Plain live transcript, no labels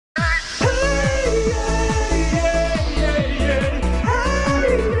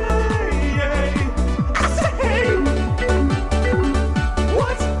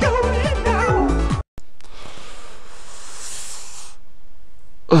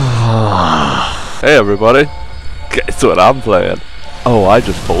Hey everybody, guess what I'm playing? Oh, I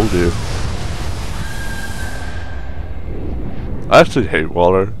just told you. I actually hate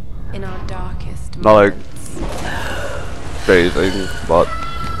water. In our darkest Not like moments, bathing, but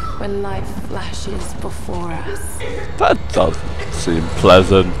when life flashes before us, that doesn't seem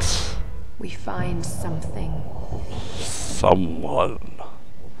pleasant. we find something Someone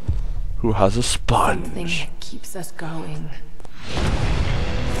who has a that sponge. keeps us going.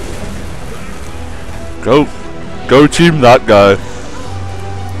 Go team that guy.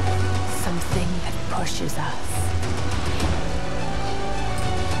 Something that pushes us.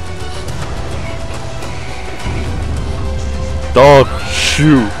 Dog,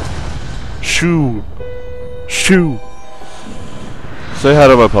 shoo. Say hi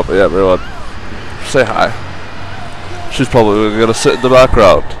to my puppy, everyone. Say hi. She's probably gonna sit in the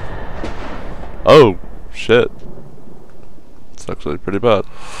background. Oh, shit. It's actually pretty bad.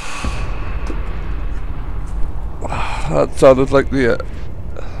 That sounded like the...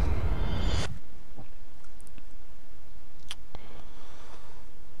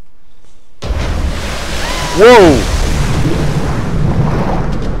 Whoa!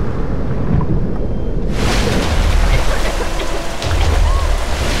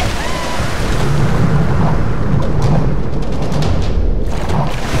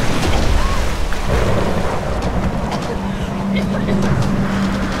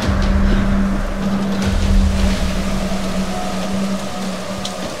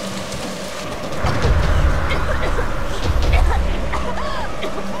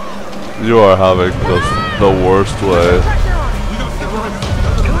 You are having the worst way.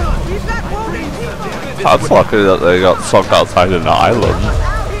 That's lucky that they got sunk outside an island.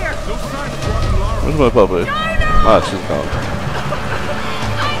 Where's my puppy? Ah, she's gone.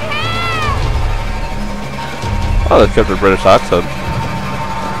 Oh, they kept her British accent.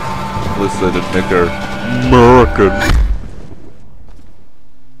 At least they didn't make her American.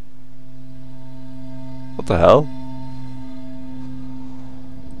 What the hell?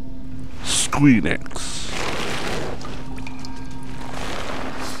 Squeenix.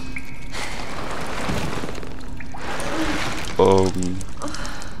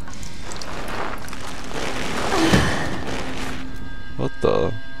 What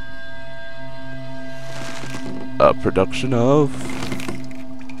the? A production of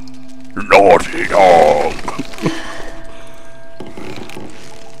Naughty Dog.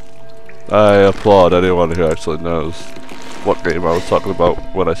 I applaud anyone who actually knows what game I was talking about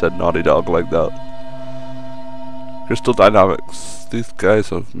when I said Naughty Dog like that. Crystal Dynamics. These guys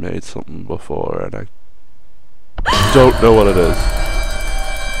have made something before and I don't know what it is.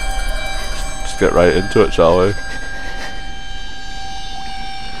 Just get right into it, shall we?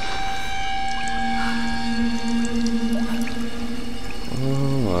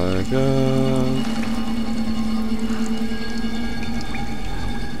 Oh my god.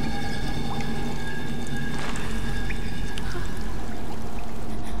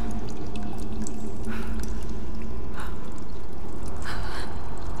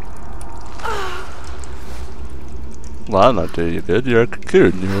 Well, I'm not doing you good. You're a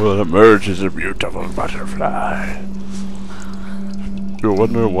cocoon. You will emerge as a beautiful butterfly. You're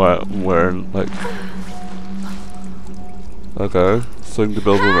wondering why I'm wearing, like... Okay, sing the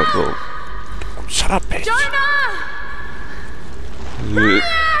Bilbo Mental. Shut up, bitch! Jonah!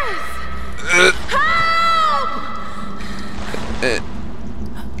 Help!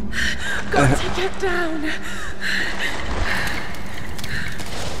 Got to get down.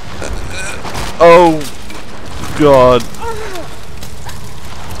 Oh! God.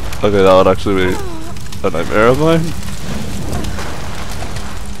 Okay, that would actually be a nightmare of mine.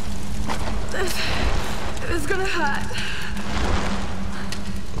 It's gonna hurt.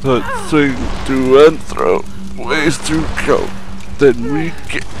 But swing to and throw, ways to go. Then we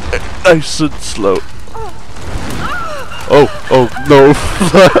get nice and slow. Oh no!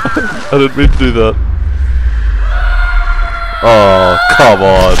 I didn't mean to do that. Oh, come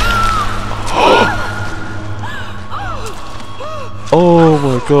on. Oh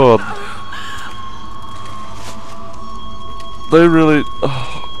my god. They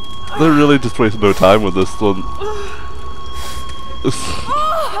really just wasted no time with this one.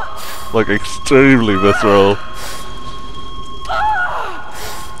 It's like extremely visceral.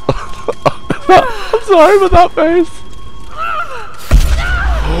 I'm sorry for that face.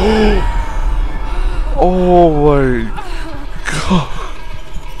 Oh my god.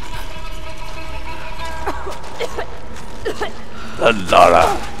 Laura.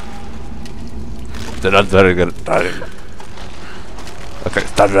 They're not very good at dying. Okay,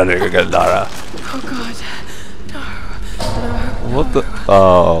 start running again, Lara. Oh god. No. What What the?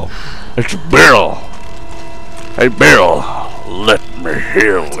 Oh, it's Beryl. Hey, Beryl, let me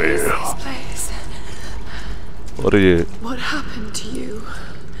heal What is you. this place? What are you? What happened to you?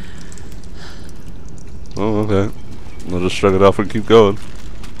 Oh, okay. I'll just shrug it off and keep going.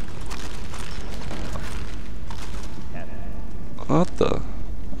 What the?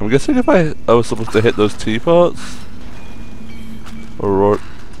 I'm guessing if I was supposed to hit those teapots, or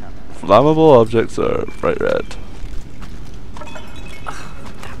flammable objects are bright red.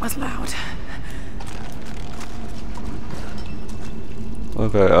 That was loud.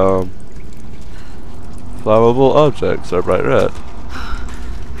 Okay, flammable objects are bright red.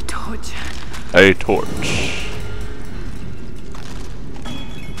 A torch. A torch.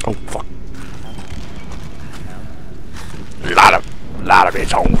 Oh fuck. Lot of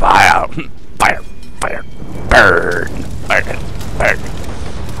it's on fire. Fire, fire, burn, burn, burn,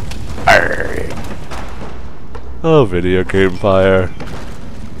 burn. Oh, video game fire.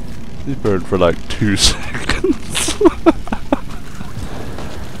 You burned for like 2 seconds.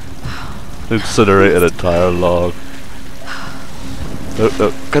 Incinerate an entire log. No,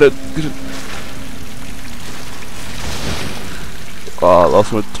 no, get it, get it. Oh, I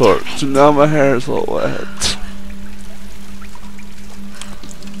lost my torch, and now my hair is all wet.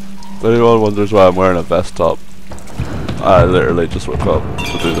 If anyone wonders why I'm wearing a vest top, I literally just woke up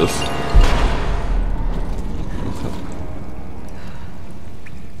to do this.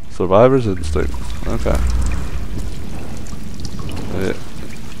 Survivor's instinct. Okay. Yeah.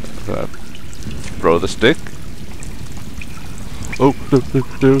 Okay. Throw the stick. Oh,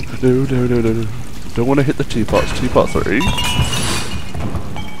 no. Don't want to hit the teapots. Teapots are easy.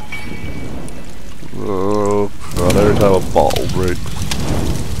 Oh god, every time a bottle breaks.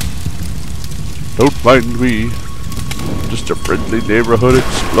 Don't mind me. Just a friendly neighborhood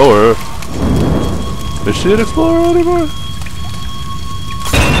explorer. Is she an explorer anymore?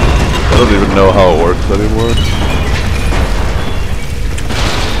 I don't even know how it works anymore.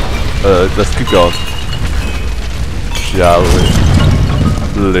 Let's keep going. Shall we?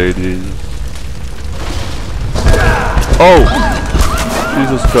 Ladies. Oh!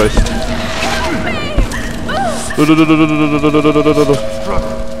 Jesus Christ.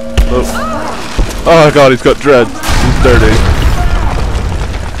 No. Oh my god, he's got dreads. He's dirty.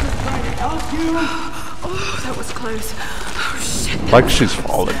 Oh, that was close. Oh shit. Like she's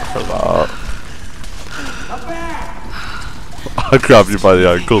falling for that. I grabbed you by the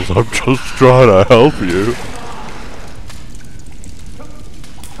ankles, I'm just trying to help you.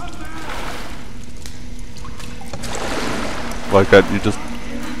 Why can't you just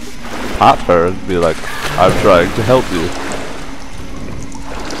pat her and be like, I'm trying to help you?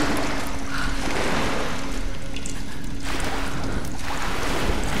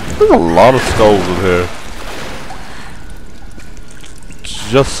 There's a lot of skulls in here.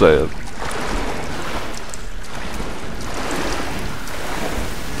 Just saying.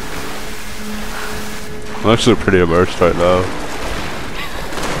 I'm actually pretty immersed right now.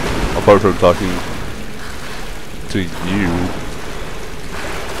 Apart from talking to you.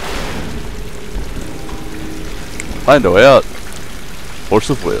 Find a way out. Force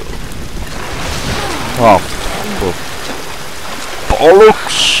of will. Oh.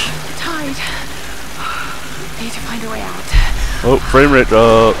 Bollocks! Tide. Need to find a way out. Oh, frame rate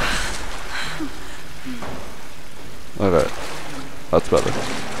drop. Okay. That's better.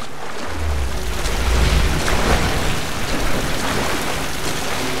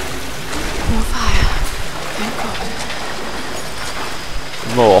 More fire. Thank God.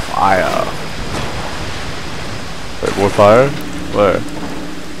 More fire. Wait, more fire? Where?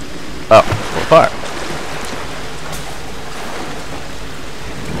 Oh, more fire.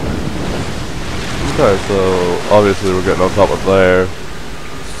 Okay, so obviously we're getting on top of there.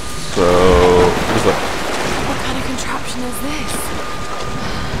 So, what is that? What kind of contraption is this?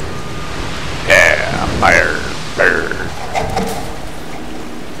 Yeah, fire, burn.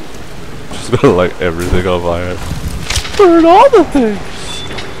 Just gonna light everything on fire. Burn all the things!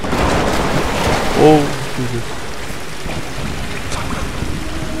 Oh, Jesus.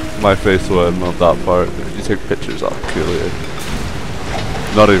 My face went on that part. If you take pictures, I'll kill you.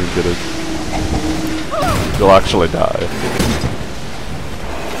 Not even kidding. You'll actually die.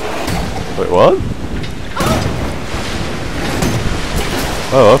 Wait, what?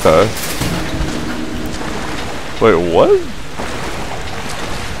 Oh, okay. Wait, what?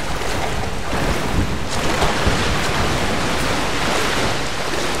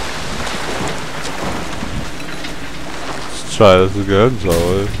 Let's try this again, shall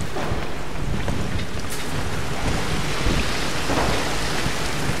we?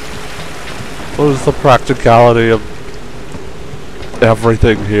 What is the practicality of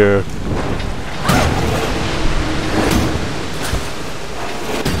everything here.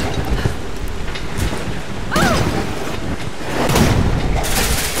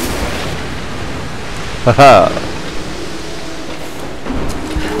 Haha.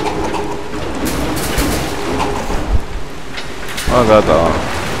 Oh god damn.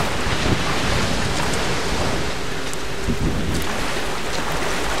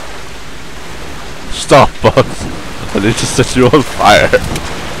 Stop, boss. I need to set you on fire.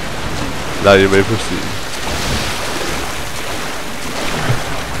 Now you may proceed.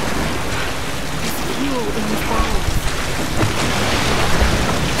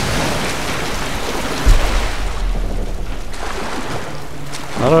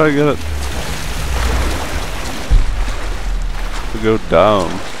 How do I get it to go down?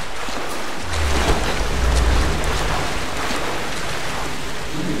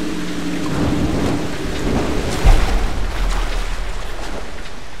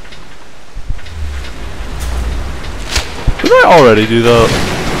 Did I already do that?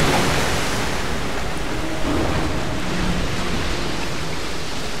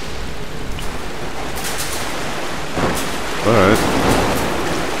 Alright.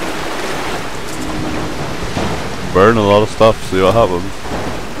 Burn a lot of stuff, see what happens.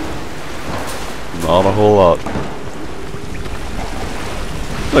 Not a whole lot.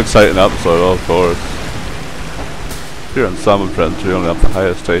 It's an exciting episode, of course. Here on Sam and Friends, we only have the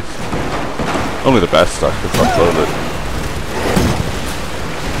highest taste. Only the best stuff, because that's all of it.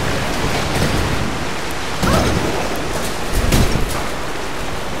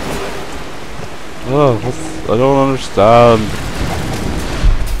 Oh, I don't understand.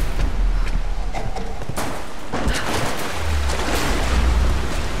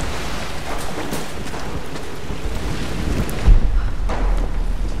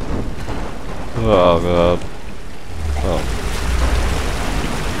 Oh god. Oh.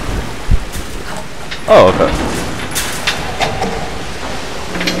 Oh, okay.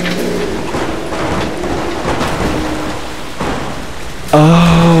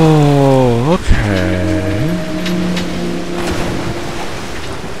 Oh, okay.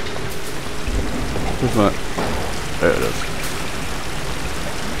 Where's my... There it is.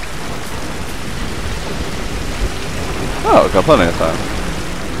 Oh, got plenty of time.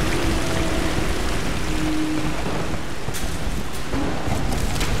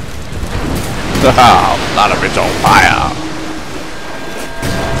 Wow, that of it's on fire!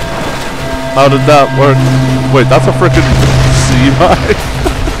 How did that work? Wait, that's a frickin' sea mine?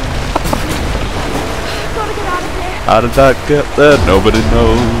 How did that get there? Nobody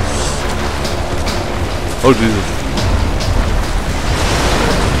knows. Oh Jesus.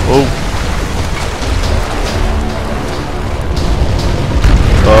 Oh.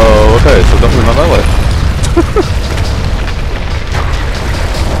 Oh, okay, so definitely not that way.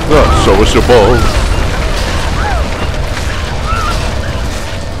 Oh, show us your balls.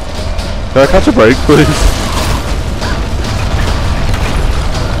 Can I catch a break, please?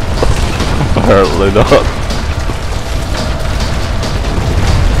 Apparently not.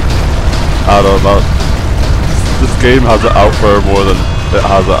 I don't know. This game has it out for more than it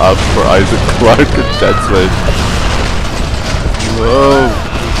has it out for Isaac Clarke and Dead Space. Whoa.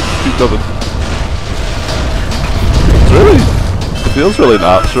 Keep coming. Really? It feels really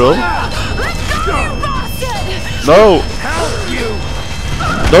natural. No!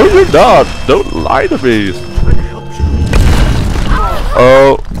 No, you're not! Don't lie to me!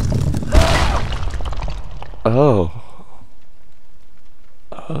 Oh. Oh.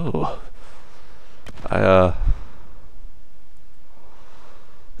 Oh. I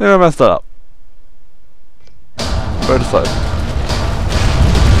think I messed that up. Where to slide?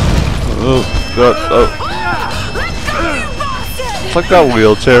 Oh, God, oh. It's like that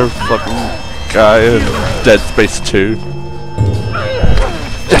wheelchair fucking guy in Dead Space 2.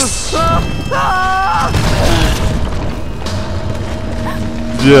 Yes!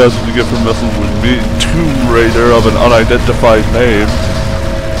 Yeah, that's what you get for messing with me, Tomb Raider of an unidentified name.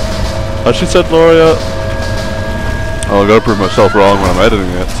 Has she said Loria? Oh, I gotta prove myself wrong when I'm editing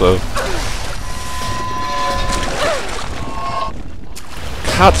it, so.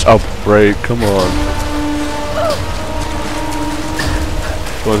 Catch a break, come on.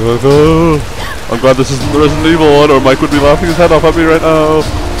 Go, go, go! I'm glad this isn't the Resident Evil one, or Mike would be laughing his head off at me right now.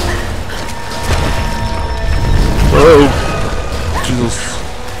 Oh! Jesus.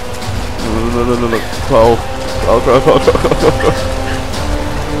 No. Oh,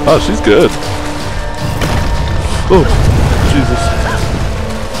 oh, she's good. Oh, Jesus.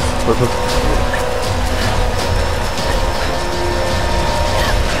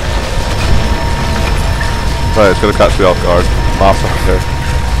 Right, it's gonna catch me off guard. fast I can go.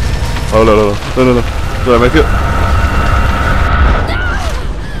 Oh no no no no no no! Did I make it?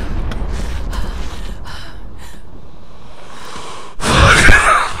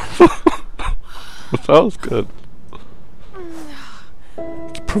 That was good.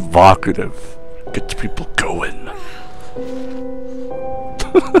 It's provocative. Gets people going.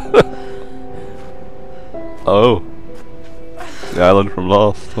 Oh. The island from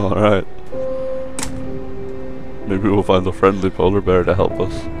Lost. Alright. Maybe we'll find a friendly polar bear to help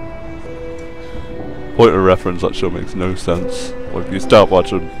us. Point of reference, that show makes no sense. Like, you start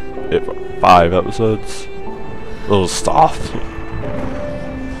watching it for 5 episodes, it'll stop.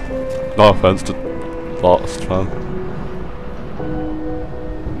 No offense to Lost, man.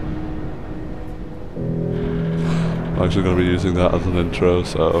 I'm actually going to be using that as an intro,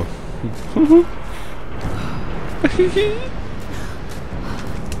 so...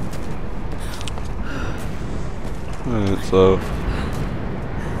 Alright, so...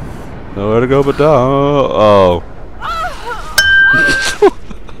 nowhere to go but down. Oh.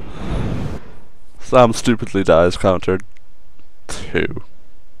 Sam stupidly dies, countered 2.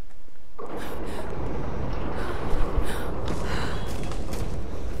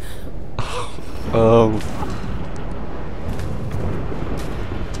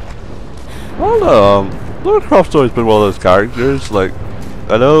 Well, Lara Croft's always been one of those characters, like,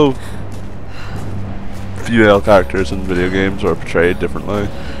 I know female characters in video games are portrayed differently,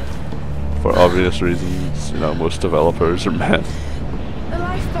 for obvious reasons, you know, most developers are men. The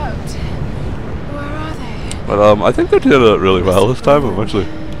lifeboat. Where are they? But, I think they did it really well this time. I'm actually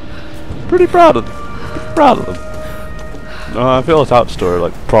pretty proud of them. No, I feel it's out story,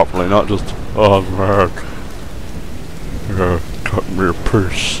 like, properly, not just, oh man, cut me your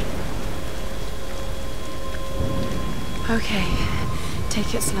purse. Okay,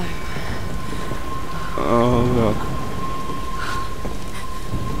 take it slow. Oh no.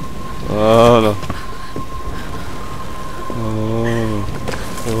 Oh no.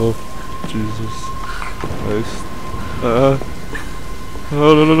 Oh Jesus Christ. Oh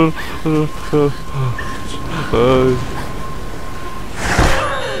no no no.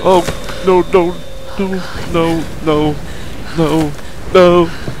 Oh no no no no no no.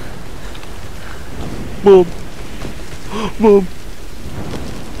 Mom. Mom.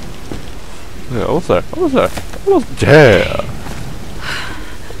 Yeah, almost there. Almost there. Almost there.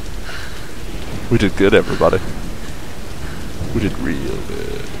 We did good, everybody. We did real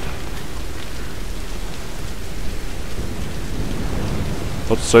good.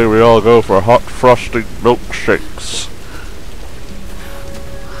 Let's say we all go for hot frosty milkshakes.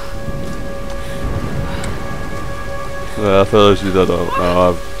 Yeah, for those of you that don't know,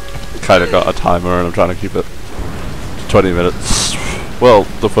 I've kind of got a timer and I'm trying to keep it to 20 minutes. Well,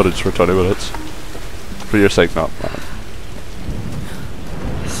 the footage for 20 minutes. For your sake, not mine.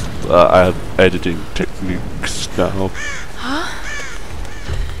 I have editing techniques now. Huh?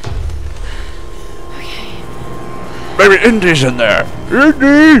 Okay. Maybe Indy's in there!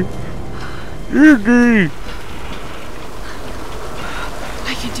 Indy! Indy!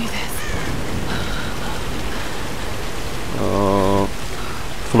 I can do this.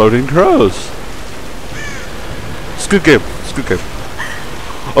 Floating crows. It's a good game. It's a good game.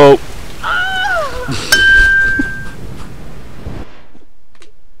 Oh.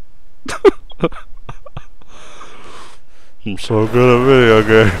 I'm so good at video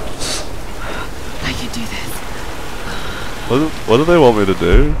games. I can do this. What do they want me to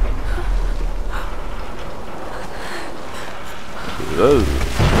do? Oh,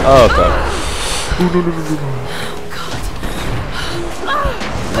 okay. Oh, no, no, no, no.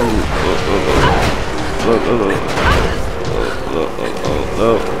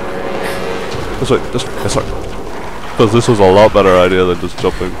 No. This way, this way. Because this was a lot better idea than just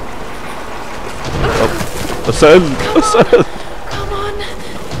jumping. Up. Ascend! Ascend! Come on.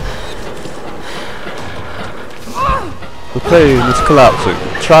 The plane is collapsing.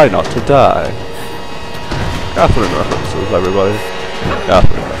 Try not to die. Catherine references, everybody.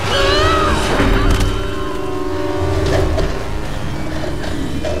 Catherine references.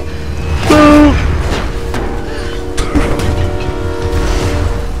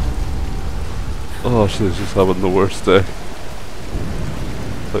 Oh, she's just having the worst day.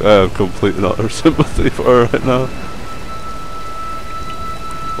 Like, I have complete and utter sympathy for her right now.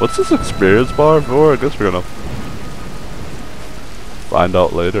 What's this experience bar for? I guess we're gonna find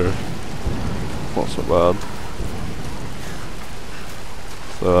out later. Not so bad.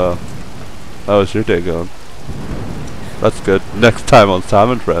 So, how was your day going? That's good. Next time on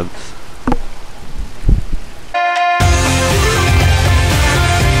Sam and Friends.